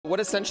what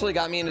essentially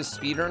got me into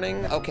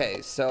speedrunning?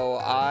 Okay, so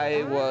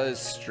I was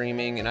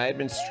streaming, and I had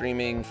been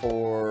streaming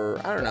for,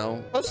 I don't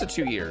know, close to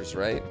 2 years,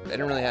 right? I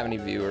didn't really have any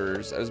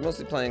viewers. I was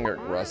mostly playing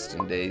Rust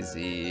and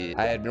DayZ.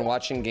 I had been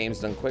watching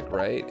Games Done Quick,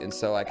 right? And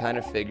so I kind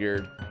of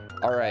figured,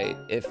 all right,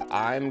 if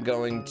I'm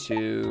going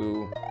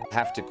to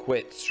have to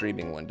quit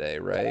streaming one day,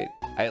 right?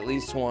 I at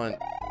least want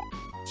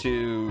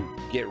to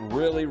get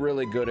really,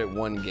 really good at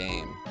one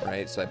game,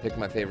 right? So I picked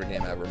my favorite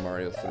game ever,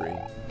 Mario 3.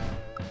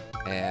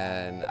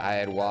 And I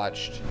had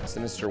watched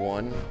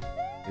Sinister1,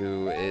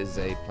 who is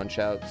a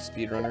Punch-Out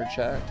speedrunner,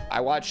 chat.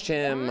 I watched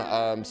him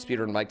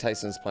speedrun Mike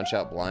Tyson's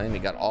Punch-Out blind. He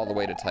got all the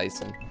way to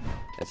Tyson.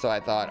 And so I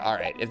thought, all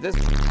right, if this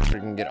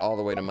can get all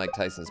the way to Mike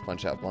Tyson's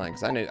Punch-Out blind,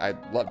 because I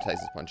loved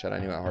Tyson's Punch-Out. I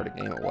knew how hard a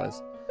game it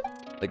was.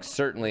 Like,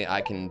 certainly I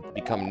can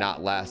become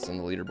not last on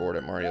the leaderboard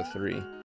at Mario 3.